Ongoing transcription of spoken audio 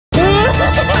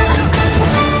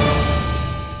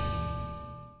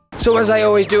So as I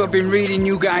always do, I've been reading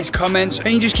you guys' comments and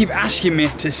you just keep asking me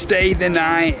to stay the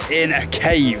night in a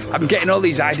cave. I'm getting all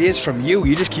these ideas from you.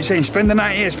 You just keep saying, spend the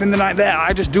night here, spend the night there.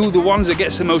 I just do the ones that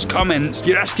gets the most comments.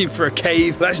 You're asking for a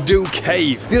cave, let's do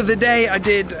cave. The other day I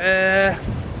did,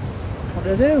 what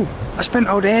did I do? I spent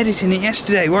all day editing it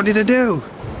yesterday. What did I do?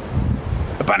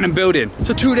 Abandoned building.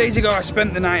 So 2 days ago I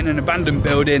spent the night in an abandoned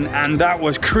building and that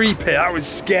was creepy, that was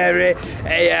scary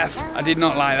AF. I did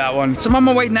not like that one. So I'm on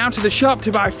my way now to the shop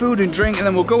to buy food and drink and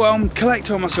then we'll go home, collect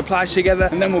all my supplies together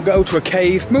and then we'll go to a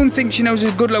cave. Moon thinks she knows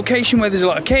a good location where there's a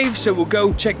lot of caves, so we'll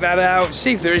go check that out,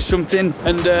 see if there is something,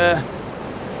 and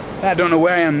I don't know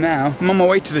where I am now. I'm on my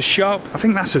way to the shop. I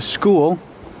think that's a school.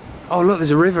 Oh look,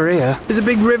 there's a river here. There's a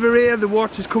big river here, the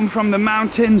water's come from the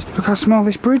mountains. Look how small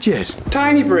this bridge is.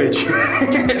 Tiny bridge.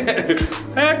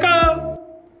 Echo!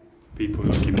 People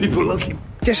looking, people looking.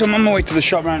 Guess I'm on my way to the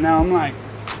shop right now. I'm like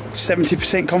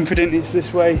 70% confident it's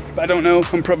this way, but I don't know,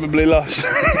 I'm probably lost.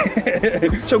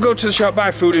 So go to the shop,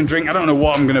 buy food and drink. I don't know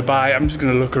what I'm gonna buy, I'm just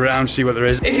gonna look around, see what there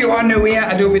is. If you are new here,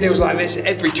 I do videos like this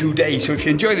every 2 days, so if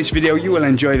you enjoy this video, you will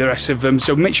enjoy the rest of them.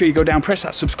 So make sure you go down, press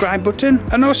that subscribe button,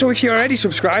 and also if you're already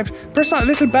subscribed, press that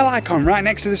little bell icon right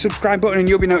next to the subscribe button and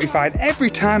you'll be notified every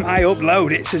time I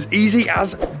upload. It's as easy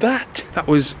as that. That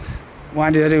was... Why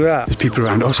did I do that? There's people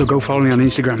around. Also, go follow me on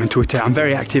Instagram and Twitter. I'm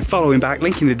very active. Following back.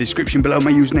 Link in the description below.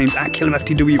 My username's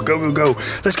 @KillemFTW. Go, go, go.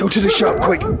 Let's go to the shop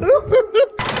quick.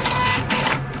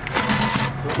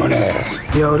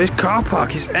 Yo, this car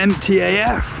park is empty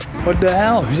AF. What the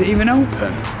hell? Is it even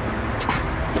open?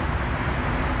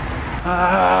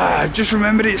 Ah, I've just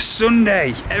remembered it's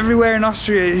Sunday. Everywhere in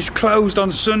Austria is closed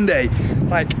on Sunday.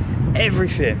 Like,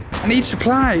 everything. I need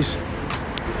supplies.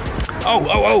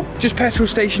 Oh, just petrol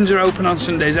stations are open on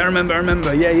Sundays. I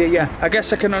remember, yeah. I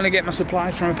guess I can only get my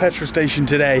supplies from a petrol station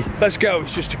today. Let's go,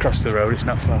 it's just across the road, it's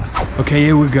not far. Okay,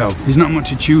 here we go. There's not much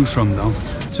to choose from though.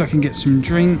 So I can get some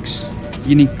drinks.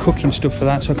 You need cooking stuff for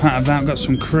that, so I can't have that. I've got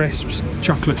some crisps,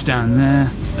 chocolates down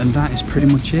there, and that is pretty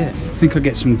much it. I think I'll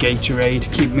get some Gatorade to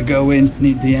keep me going,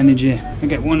 need the energy. I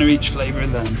get one of each flavour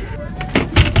then.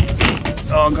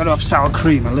 Oh, I've got to have sour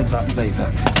cream, I love that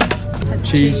flavour.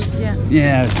 Cheese?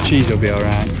 Yeah, cheese will be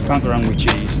alright. Can't go wrong with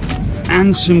cheese.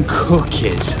 And some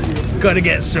cookies. Gotta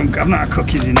get some, I've not had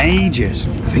cookies in ages.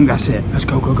 I think that's it. Let's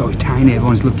go, go, go. It's tiny,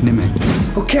 everyone's looking at me.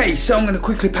 Okay, so I'm gonna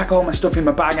quickly pack all my stuff in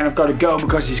my bag and I've gotta go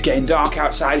because it's getting dark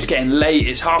outside, it's getting late,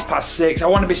 it's 6:30. I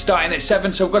wanna be starting at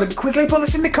 7, so I've gotta quickly put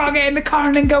this in the car, get in the car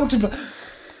and then go to...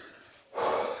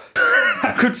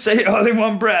 I could say it all in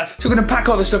one breath. So we're gonna pack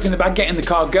all the stuff in the bag, get in the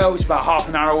car, go. It's about half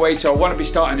an hour away, so I wanna be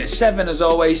starting at 7 as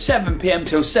always, 7 PM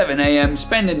till 7 AM,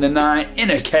 spending the night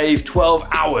in a cave, 12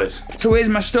 hours. So here's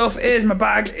my stuff, here's my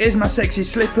bag, here's my sexy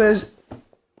slippers.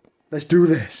 Let's do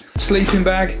this. Sleeping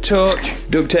bag, torch,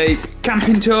 duct tape,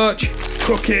 camping torch,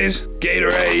 cookies,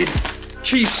 Gatorade,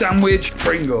 cheese sandwich,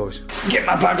 Pringles. Get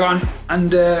my bag on,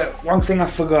 and one thing I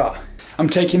forgot. I'm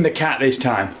taking the cat this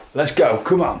time. Let's go,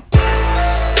 come on.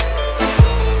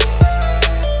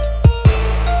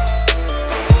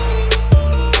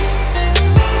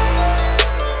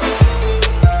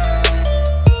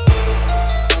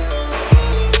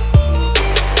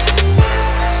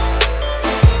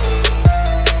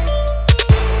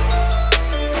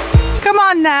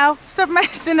 Now, stop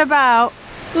messing about.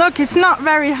 Look, it's not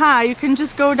very high. You can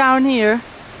just go down here.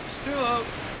 Stop.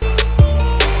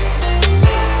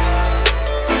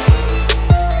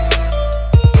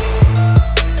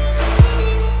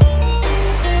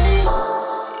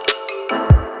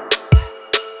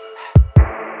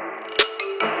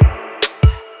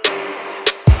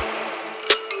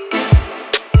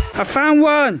 I found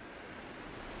one.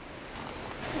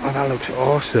 Oh, that looks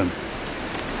awesome.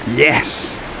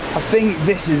 Yes. I think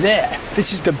this is it.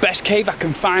 This is the best cave I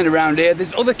can find around here.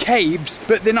 There's other caves,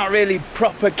 but they're not really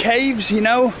proper caves, you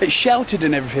know? It's sheltered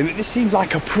and everything, but this seems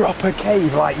like a proper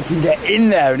cave, like you can get in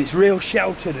there and it's real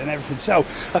sheltered and everything. So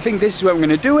I think this is where I'm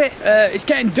gonna do it. It's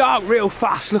getting dark real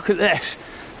fast, look at this.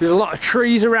 There's a lot of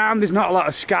trees around, there's not a lot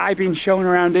of sky being shown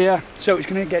around here, so it's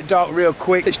gonna get dark real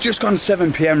quick. It's just gone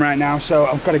 7 PM right now, so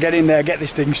I've gotta get in there, get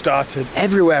this thing started.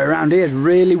 Everywhere around here is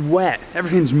really wet,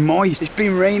 everything's moist. It's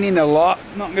been raining a lot,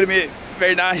 not gonna be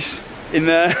very nice in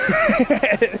there.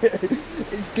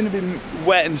 It's gonna be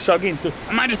wet and soggy and stuff.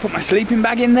 I might just put my sleeping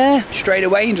bag in there straight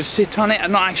away and just sit on it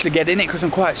and not actually get in it because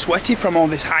I'm quite sweaty from all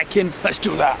this hiking. Let's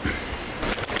do that.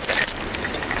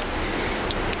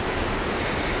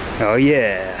 Oh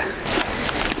yeah.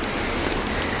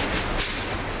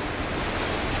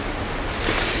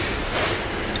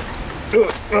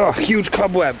 Oh, huge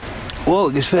cobweb. Whoa,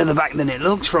 it goes further back than it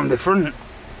looks from the front.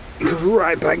 It goes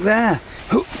right back there.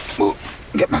 Oh,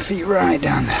 get my feet right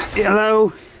down there.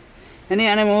 Hello. Any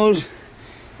animals?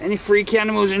 Any freaky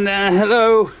animals in there?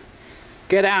 Hello?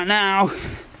 Get out now.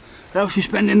 Or else you're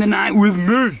spending the night with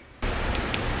me.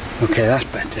 Okay, that's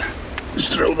better. Let's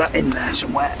throw that in there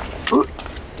somewhere.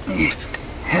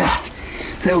 Yeah,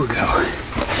 there we go.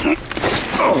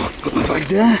 Oh, put my bag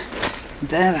there.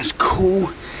 There, that's cool.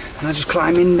 And I just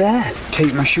climb in there.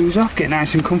 Take my shoes off, get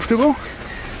nice and comfortable.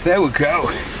 There we go.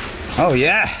 Oh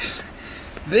yes.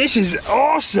 This is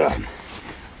awesome.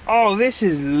 Oh, this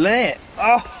is lit.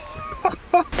 Oh.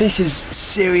 This is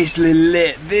seriously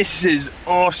lit. This is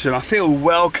awesome. I feel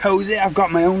well cozy. I've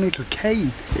got my own little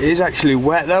cave. It is actually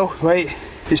wet though. Wait,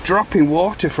 it's dropping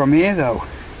water from here though.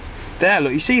 There,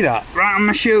 look, you see that? Right on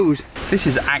my shoes. This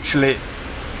is actually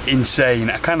insane.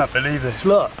 I cannot believe this.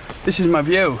 Look, this is my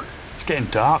view. It's getting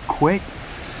dark quick.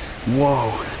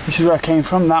 Whoa. This is where I came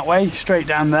from, that way, straight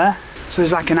down there. So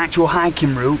there's like an actual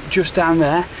hiking route just down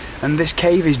there, and this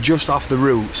cave is just off the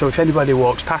route. So if anybody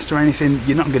walks past or anything,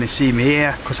 you're not going to see me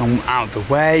here because I'm out of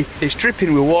the way. It's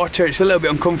dripping with water, it's a little bit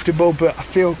uncomfortable, but I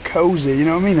feel cozy, you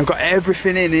know what I mean? I've got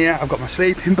everything in here. I've got my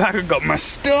sleeping bag, I've got my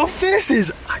stuff. This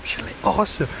is actually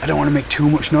awesome. I don't want to make too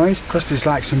much noise because there's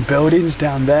like some buildings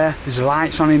down there. There's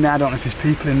lights on in there. I don't know if there's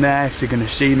people in there, if they're going to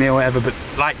see me or whatever, but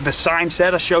like the sign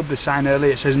said, I showed the sign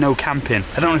earlier, it says no camping.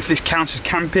 I don't know if this counts as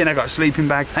camping. I got a sleeping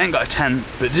bag. I ain't got a tent.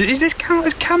 But does this count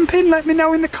as camping? Let me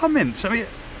know in the comments. I mean,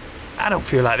 I don't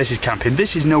feel like this is camping.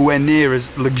 This is nowhere near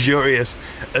as luxurious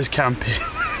as camping.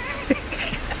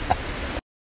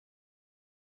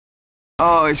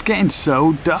 Oh, it's getting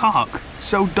so dark.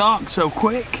 So dark, so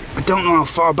quick. I don't know how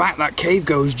far back that cave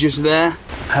goes just there.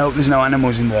 I hope there's no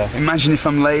animals in there. Imagine if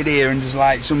I'm laid here and just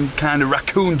like some kind of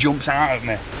raccoon jumps out at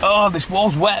me. Oh, this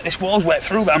wall's wet. This wall's wet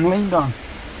through that I'm leaned on.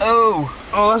 Oh,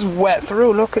 that's wet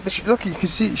through. Look at the look, you can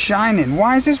see it shining.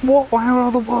 Why is this wall? Why are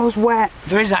all the walls wet?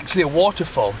 There is actually a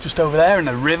waterfall just over there and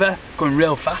a river going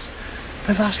real fast.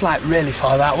 But that's like really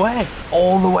far that way.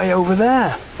 All the way over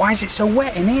there. Why is it so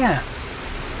wet in here?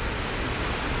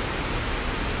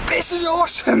 This is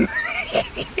awesome.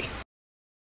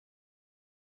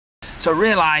 So I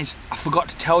realised I forgot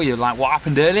to tell you like what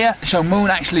happened earlier. So Moon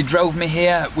actually drove me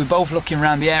here. We're both looking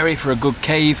around the area for a good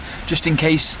cave, just in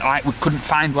case like we couldn't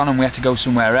find one and we had to go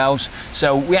somewhere else.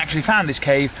 So we actually found this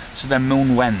cave, so then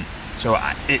Moon went. So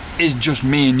it is just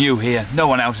me and you here. No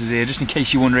one else is here, just in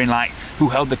case you're wondering like who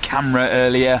held the camera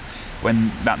earlier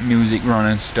when that music run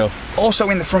and stuff.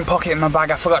 Also in the front pocket of my bag,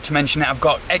 I forgot to mention it, I've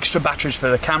got extra batteries for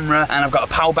the camera and I've got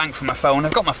a power bank for my phone.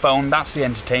 I've got my phone, that's the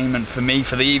entertainment for me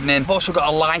for the evening. I've also got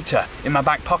a lighter in my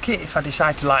back pocket if I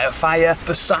decide to light a fire.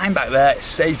 The sign back there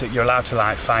says that you're allowed to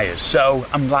light fires, so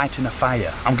I'm lighting a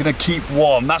fire. I'm gonna keep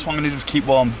warm, that's what I'm gonna do, is keep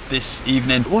warm this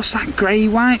evening. What's that grey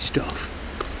white stuff?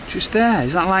 Just there,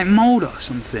 is that like mould or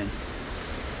something?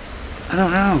 I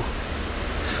don't know.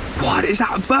 What, is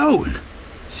that a bone?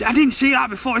 See, I didn't see that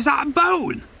before. Is that a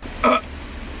bone?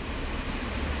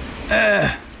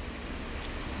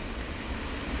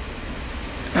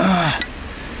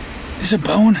 It's a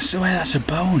bone. I swear that's a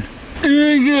bone.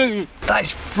 That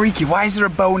is freaky. Why is there a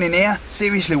bone in here?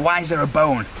 Seriously, why is there a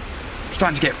bone? I'm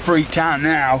starting to get freaked out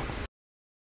now.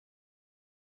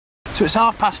 So it's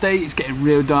 8:30. It's getting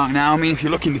real dark now. I mean, if you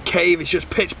look in the cave, it's just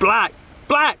pitch black.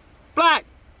 Black. Black.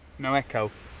 No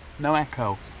echo. No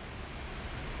echo.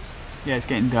 Yeah, it's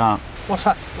getting dark. What's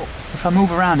that? If I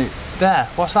move around it, there,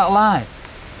 what's that light?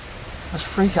 That's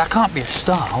freaky. That can't be a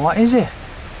star. What is it?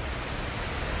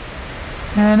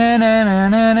 Na, na, na, na,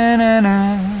 na, na,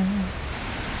 na.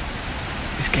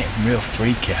 It's getting real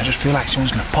freaky. I just feel like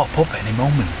someone's going to pop up at any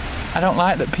moment. I don't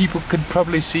like that people could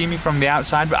probably see me from the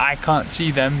outside, but I can't see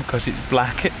them because it's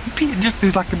black. It just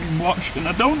feels like I'm being watched, and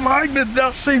I don't like that.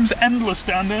 That seems endless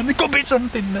down there. There could be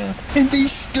something there. And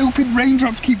these stupid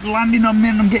raindrops keep landing on me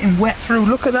and I'm getting wet through.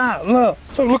 Look at that, look.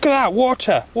 Look at that,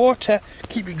 water. Water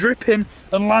keeps dripping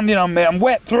and landing on me. I'm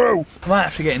wet through. I might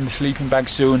have to get in the sleeping bag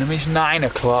soon. I mean, it's 9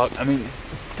 o'clock. I mean,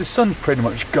 the sun's pretty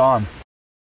much gone.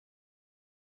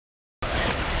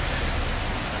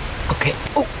 Okay,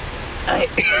 oh.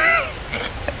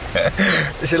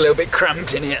 It's a little bit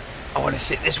cramped in here. I want to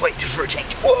sit this way just for a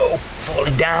change. Whoa,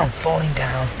 falling down, falling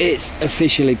down. It's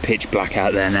officially pitch black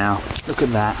out there now. Look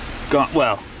at that.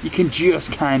 Well, you can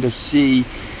just kind of see.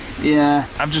 Yeah,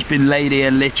 I've just been laid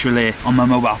here literally on my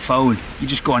mobile phone. You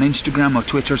just go on Instagram or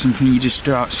Twitter or something, you just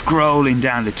start scrolling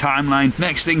down the timeline.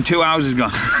 Next thing, 2 hours is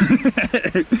gone.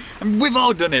 We've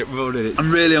all done it, we've all done it.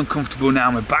 I'm really uncomfortable now,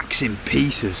 my back's in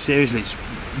pieces. Seriously,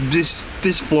 this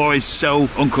floor is so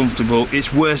uncomfortable.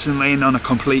 It's worse than laying on a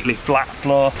completely flat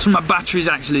floor. So my battery's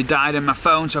actually died on my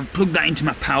phone, so I've plugged that into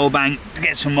my power bank to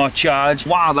get some more charge.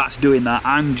 While that's doing that,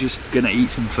 I'm just gonna eat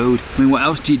some food. I mean, what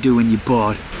else do you do when you're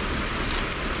bored?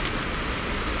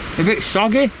 A bit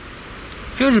soggy.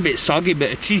 Feels a bit soggy,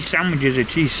 but a cheese sandwich is a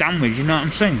cheese sandwich, you know what I'm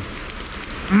saying?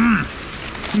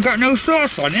 Got no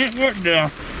sauce on it, what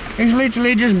the? It's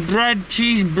literally just bread,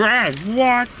 cheese bread,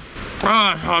 what?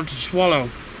 Oh, it's hard to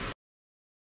swallow.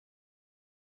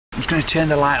 I'm just going to turn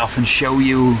the light off and show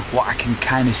you what I can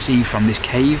kind of see from this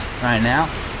cave right now.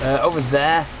 Over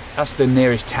there, that's the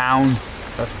nearest town.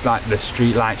 That's like the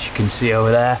street lights you can see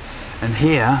over there. And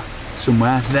here,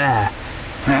 somewhere there.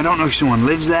 Now, I don't know if someone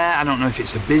lives there, I don't know if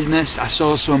it's a business. I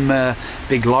saw some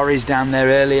big lorries down there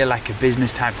earlier, like a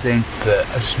business type thing. But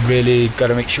I just really got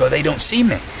to make sure they don't see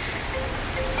me.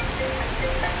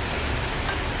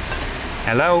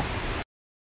 Hello?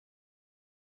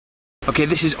 Okay,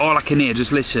 this is all I can hear,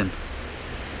 just listen.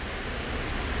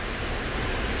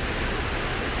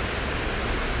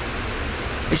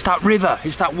 It's that river,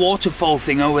 it's that waterfall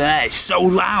thing over there. It's so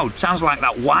loud, sounds like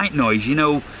that white noise, you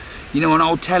know on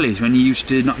old tellies when you used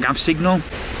to not have signal?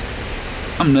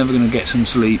 I'm never gonna get some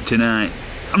sleep tonight.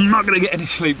 I'm not gonna get any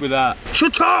sleep with that.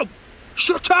 Shut up!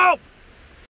 Shut up!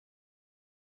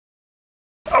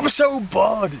 I'm so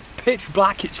bored, it's pitch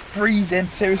black, it's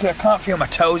freezing. Seriously, I can't feel my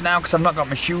toes now because I've not got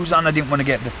my shoes on. I didn't want to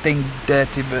get the thing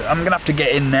dirty, but I'm gonna have to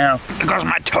get in now because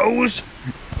my toes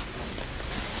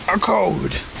are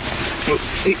cold.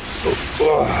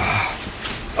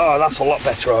 Oh, that's a lot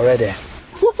better already.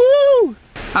 Woohoo!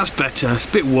 That's better, it's a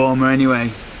bit warmer anyway.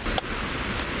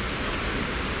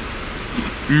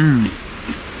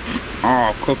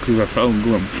 Oh, cookies are so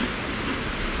good.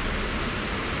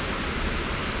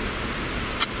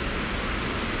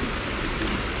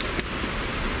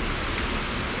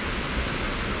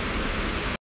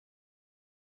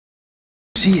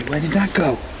 See it, where did that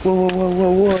go? Whoa, whoa, whoa,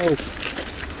 whoa, whoa.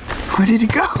 Where did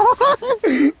it go?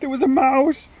 There was a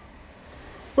mouse.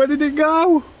 Where did it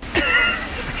go?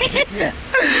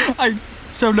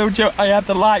 So no joke, I had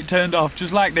the light turned off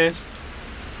just like this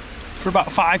for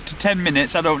about 5 to 10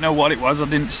 minutes. I don't know what it was, I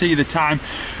didn't see the time,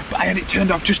 but I had it turned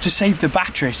off just to save the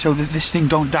battery so that this thing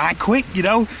don't die quick, you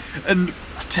know. And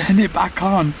I turned it back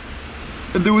on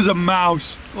and there was a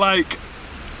mouse like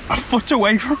a foot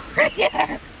away from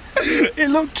it. It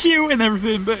looked cute and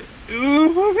everything, but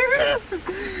I'm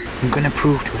gonna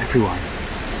prove to everyone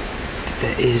that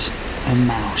there is a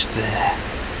mouse there.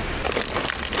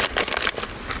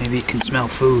 Maybe it can smell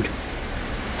food.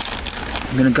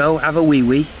 I'm gonna go have a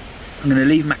wee-wee. I'm gonna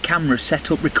leave my camera set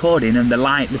up recording and the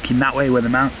light looking that way where the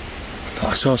mouse... I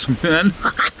thought I saw something then.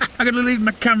 I'm gonna leave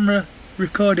my camera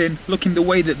recording looking the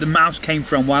way that the mouse came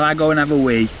from while I go and have a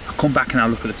wee. I'll come back and I'll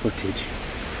look at the footage.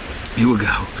 Here we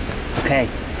go. Okay,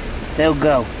 they'll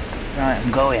go. Right,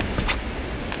 I'm going.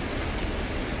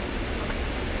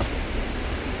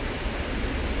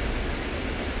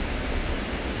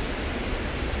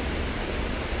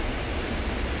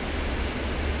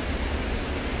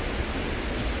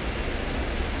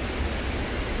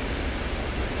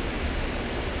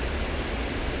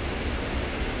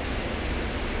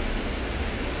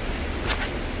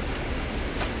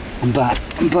 I'm back,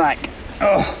 I'm back.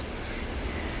 Oh.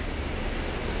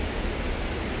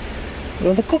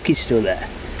 Well, the cookie's still there.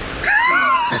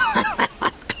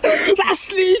 That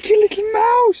sneaky little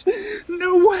mouse!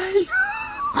 No way!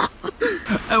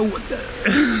 Oh, what the...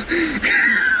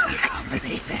 I can't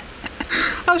believe it.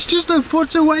 That's just a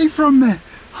foot away from me.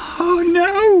 Oh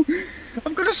no!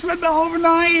 I've got to spend the whole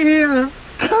night here.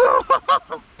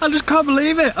 I just can't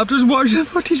believe it. I've just watched the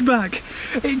footage back.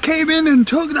 It came in and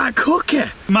took that cookie.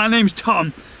 My name's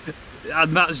Tom,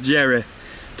 and that's Jerry.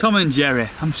 Tom and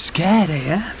Jerry. I'm scared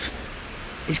here.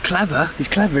 He's clever. He's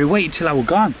clever. He waited till I was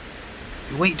gone.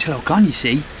 He waited till I was gone, you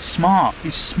see. Smart.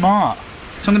 He's smart.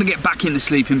 So I'm going to get back in the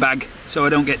sleeping bag so I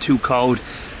don't get too cold,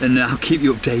 and I'll keep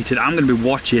you updated. I'm going to be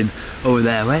watching over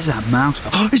there. Where's that mouse?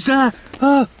 Oh, it's there.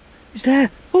 Oh, it's there.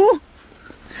 Oh.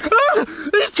 Oh,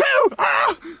 there's two!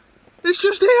 Oh, it's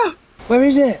just here! Where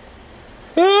is it?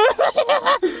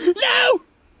 No!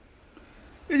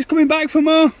 It's coming back for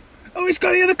more. Oh, it's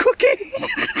got the other cookie!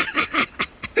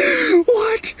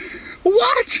 What?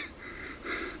 What?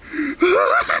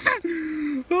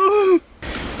 Oh.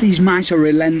 These mice are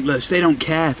relentless. They don't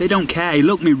care. They don't care. He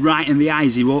looked me right in the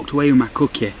eyes. He walked away with my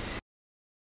cookie.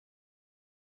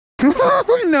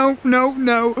 No, no,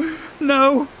 no.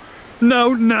 No.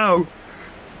 No, no.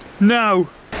 No,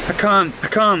 I can't, I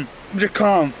just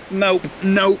can't, nope,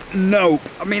 nope, nope.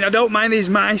 I mean, I don't mind these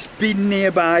mice being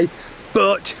nearby,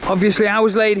 but obviously I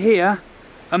was laid here,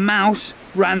 a mouse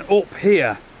ran up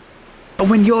here. And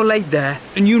when you're laid there,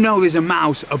 and you know there's a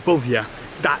mouse above you,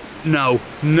 that, no,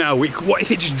 what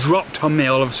if it just dropped on me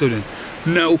all of a sudden?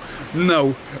 No,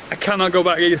 No, I cannot go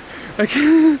back in. I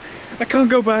can't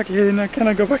go back in. I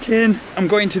cannot go back in. I'm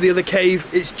going to the other cave.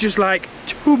 It's just like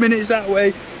 2 minutes that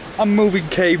way. I'm moving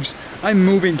caves. I'm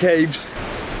moving caves.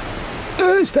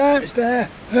 It's there, it's there,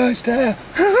 it's there.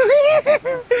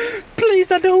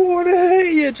 Please, I don't want to hurt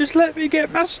you. Just let me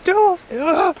get my stuff.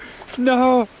 Oh,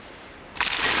 no.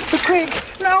 Quick,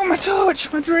 no, my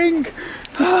torch, my drink.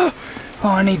 Oh,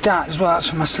 I need that as well. That's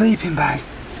for my sleeping bag.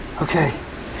 Okay,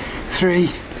 3,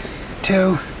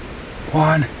 2,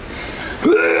 1.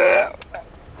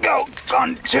 Go,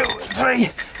 1, 2,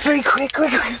 3, quick,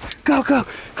 go.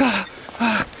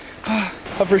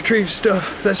 I've retrieved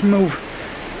stuff. Let's move.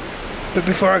 But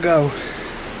before I go,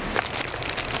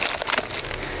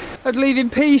 I'd leave in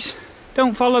peace.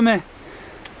 Don't follow me.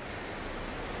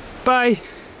 Bye.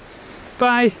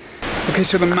 Okay,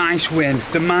 so the mice win.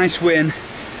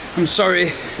 I'm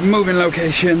sorry, moving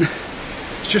location.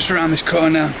 It's just around this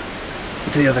corner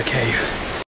to the other cave.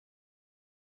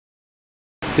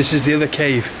 This is the other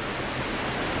cave.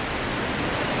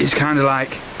 It's kind of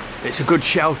like, it's a good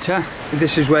shelter.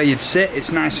 This is where you'd sit.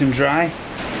 It's nice and dry.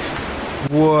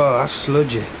 Whoa, that's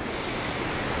sludgy.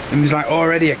 And there's like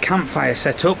already a campfire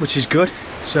set up, which is good.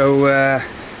 So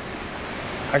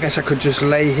I guess I could just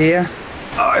lay here.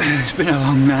 Oh, it's been a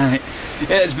long night.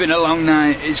 It's been a long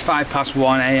night. It's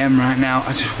 1:05 AM right now.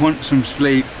 I just want some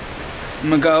sleep. I'm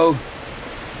gonna go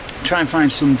try and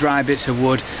find some dry bits of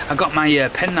wood. I got my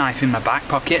penknife in my back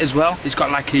pocket as well. It's got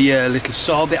like a little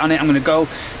saw bit on it. I'm gonna go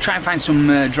try and find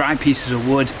some dry pieces of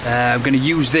wood. I'm gonna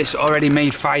use this already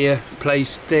made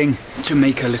fireplace thing to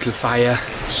make a little fire,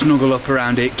 snuggle up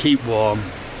around it, keep warm,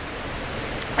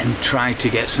 and try to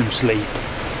get some sleep.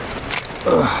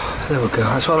 Oh, there we go,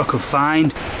 that's all I could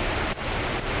find.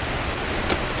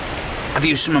 I've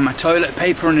used some of my toilet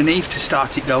paper underneath to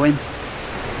start it going.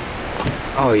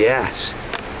 Oh yes.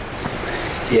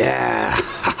 Yeah,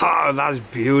 oh, that's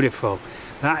beautiful.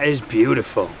 That is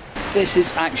beautiful. This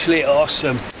is actually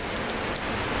awesome.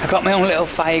 I got my own little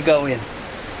fire going.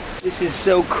 This is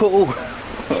so cool.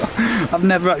 I've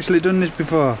never actually done this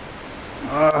before.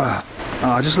 Oh,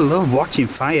 I just love watching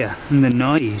fire and the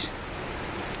noise.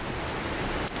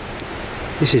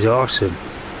 This is awesome.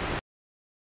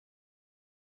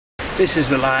 This is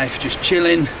the life, just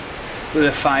chilling with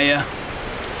a fire,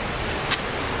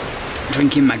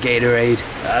 drinking my Gatorade.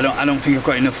 I don't think I've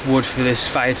got enough wood for this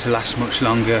fire to last much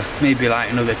longer. Maybe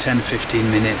like another 10-15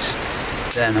 minutes.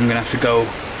 Then I'm gonna have to go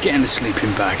get in the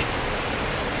sleeping bag.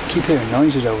 I keep hearing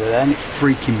noises over there and it's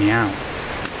freaking me out.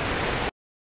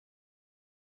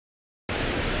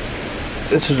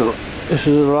 This is a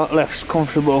lot less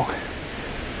comfortable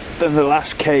than the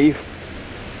last cave,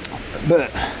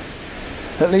 but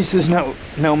at least there's no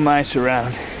mice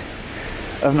around.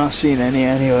 I've not seen any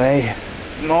anyway.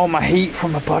 All my heat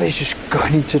from my body's just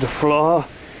going into the floor.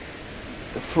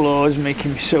 The floor is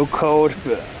making me so cold,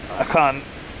 but I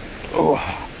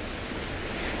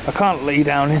can't lay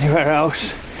down anywhere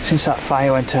else. Since that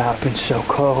fire went out, I've been so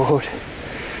cold.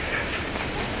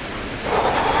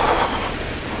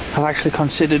 I've actually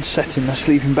considered setting my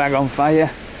sleeping bag on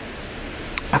fire.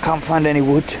 I can't find any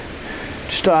wood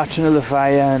to start another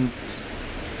fire, and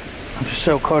I'm just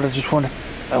so cold.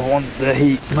 I want the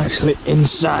heat. I'm actually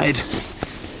inside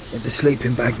in the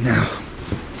sleeping bag now.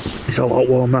 It's a lot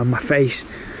warmer on my face.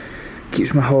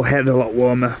 Keeps my whole head a lot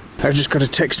warmer. I've just got a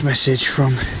text message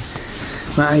from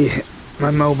my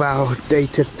mobile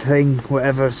data thing,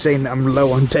 whatever, saying that I'm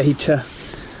low on data.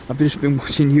 I've just been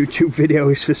watching YouTube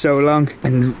videos for so long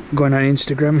and going on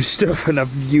Instagram and stuff, and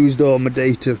I've used all my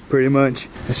data pretty much.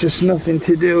 There's just nothing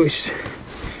to do. It's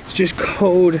just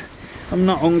cold. I'm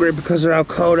not hungry because of how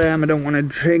cold I am. I don't want to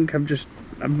drink. I've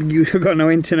got no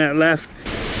internet left.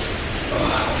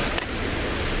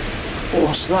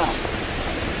 What's that?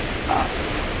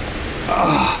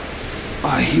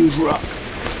 A huge rock.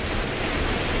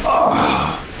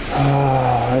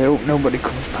 I hope nobody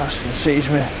comes past and sees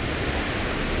me.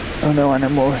 Oh, no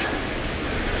animals.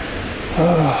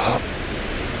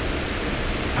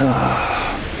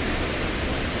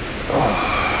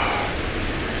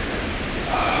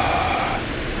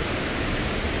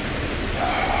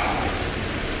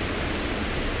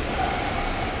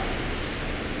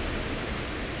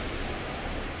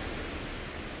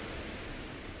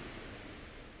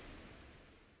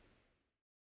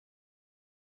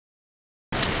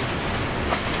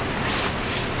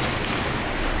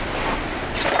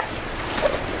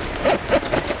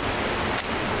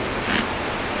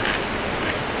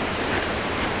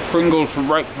 Pringles for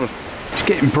breakfast. It's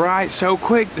getting bright so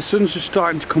quick. The sun's just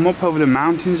starting to come up over the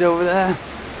mountains over there.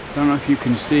 Don't know if you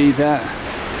can see that.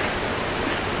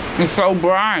 It's so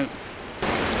bright.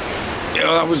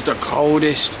 Yeah, that was the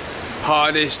coldest,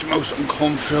 hardest, most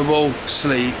uncomfortable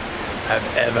sleep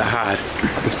I've ever had.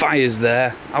 The fire's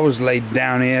there. I was laid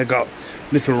down here, got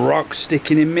little rocks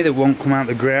sticking in me that won't come out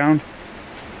the ground.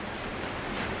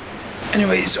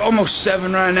 Anyway, it's almost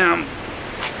 7 right now.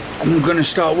 I'm gonna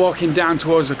start walking down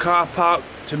towards the car park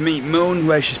to meet Moon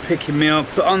where she's picking me up.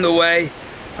 But on the way,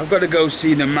 I've got to go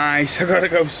see the mice. I've got to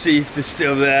go see if they're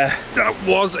still there. That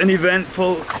was an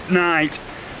eventful night.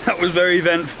 That was very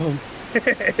eventful.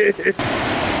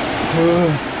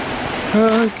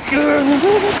 Oh, God.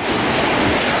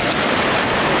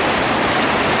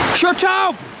 Shut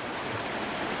up!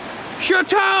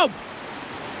 Shut up!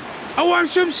 I want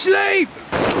some sleep!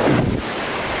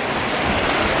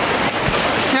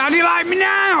 How do you like me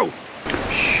now?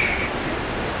 Shh.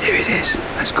 Here it is.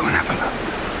 Let's go and have a look.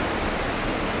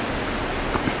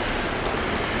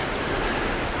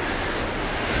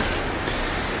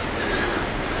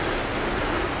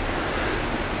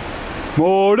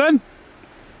 Morning.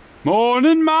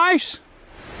 Morning, mice.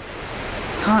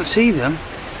 Can't see them.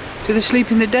 Do they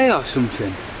sleep in the day or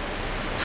something?